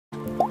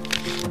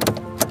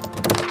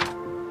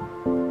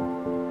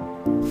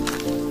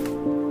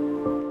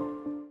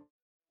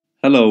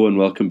Hello and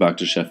welcome back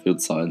to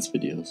Sheffield Science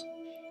Videos.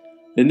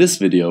 In this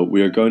video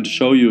we are going to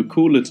show you a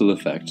cool little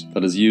effect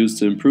that is used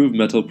to improve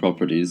metal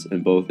properties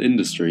in both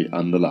industry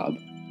and the lab.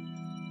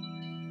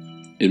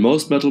 In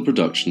most metal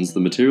productions, the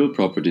material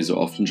properties are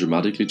often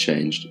dramatically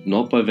changed,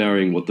 not by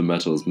varying what the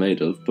metal is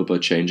made of, but by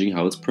changing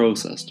how it's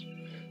processed.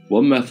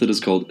 One method is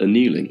called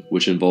annealing,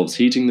 which involves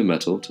heating the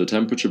metal to a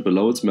temperature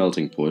below its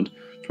melting point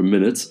for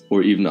minutes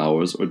or even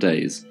hours or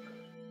days.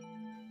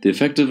 The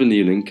effect of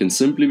annealing can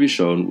simply be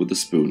shown with a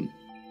spoon.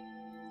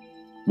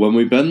 When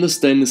we bend the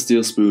stainless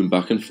steel spoon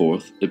back and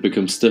forth, it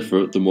becomes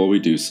stiffer the more we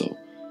do so.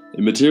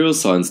 In material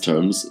science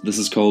terms, this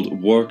is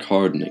called work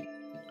hardening.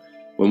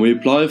 When we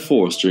apply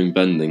force during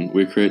bending,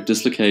 we create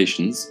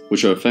dislocations,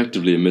 which are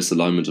effectively a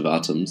misalignment of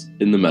atoms,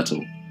 in the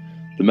metal.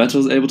 The metal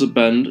is able to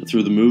bend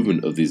through the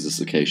movement of these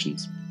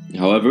dislocations.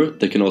 However,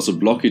 they can also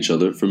block each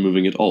other from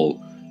moving at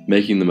all,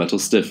 making the metal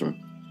stiffer.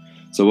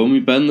 So when we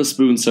bend the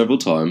spoon several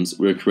times,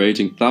 we are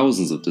creating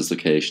thousands of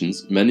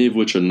dislocations, many of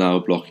which are now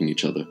blocking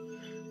each other.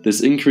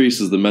 This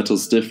increases the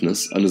metal's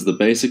stiffness and is the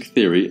basic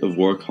theory of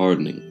work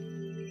hardening.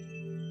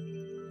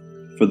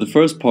 For the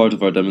first part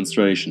of our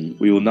demonstration,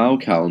 we will now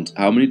count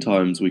how many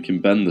times we can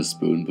bend the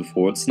spoon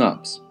before it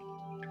snaps.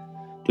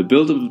 The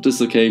buildup of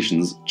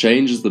dislocations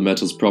changes the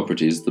metal's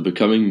properties to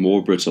becoming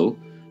more brittle,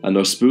 and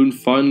our spoon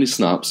finally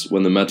snaps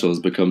when the metal has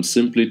become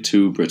simply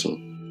too brittle.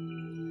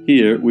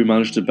 Here we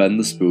managed to bend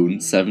the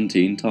spoon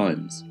 17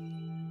 times.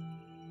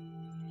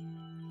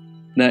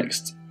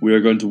 Next, we are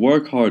going to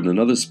work harden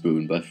another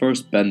spoon by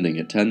first bending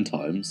it 10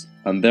 times,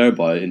 and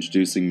thereby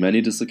introducing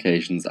many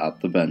dislocations at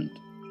the bend.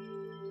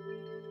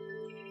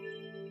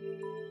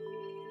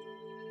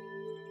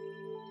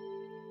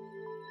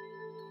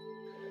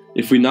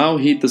 If we now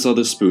heat this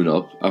other spoon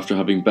up, after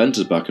having bent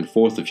it back and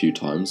forth a few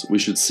times, we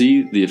should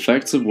see the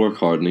effects of work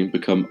hardening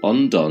become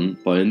undone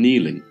by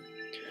annealing.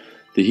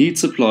 The heat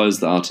supplies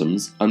the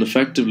atoms, and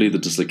effectively the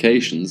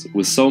dislocations,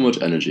 with so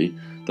much energy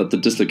that the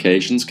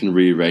dislocations can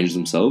rearrange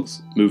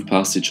themselves, move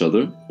past each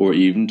other, or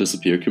even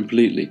disappear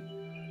completely.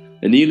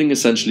 Annealing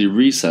essentially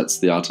resets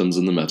the atoms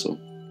in the metal.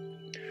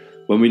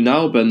 When we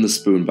now bend the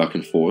spoon back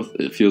and forth,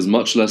 it feels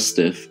much less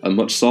stiff and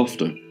much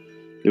softer.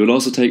 It will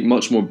also take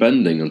much more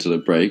bending until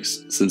it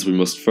breaks, since we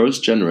must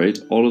first generate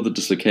all of the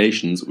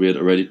dislocations we had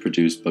already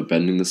produced by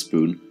bending the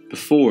spoon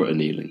before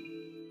annealing.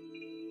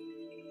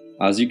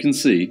 As you can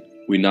see,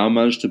 we now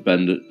managed to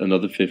bend it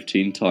another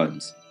 15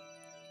 times.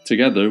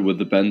 Together with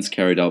the bends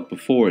carried out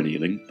before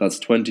annealing, that's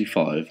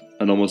 25,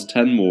 and almost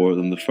 10 more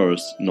than the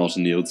first not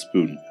annealed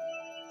spoon.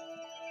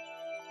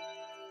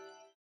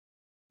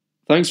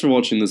 Thanks for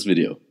watching this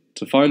video.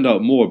 To find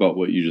out more about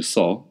what you just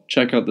saw,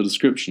 check out the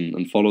description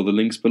and follow the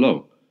links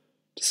below.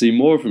 To see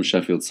more from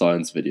Sheffield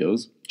Science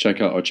videos,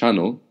 check out our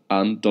channel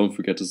and don't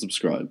forget to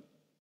subscribe.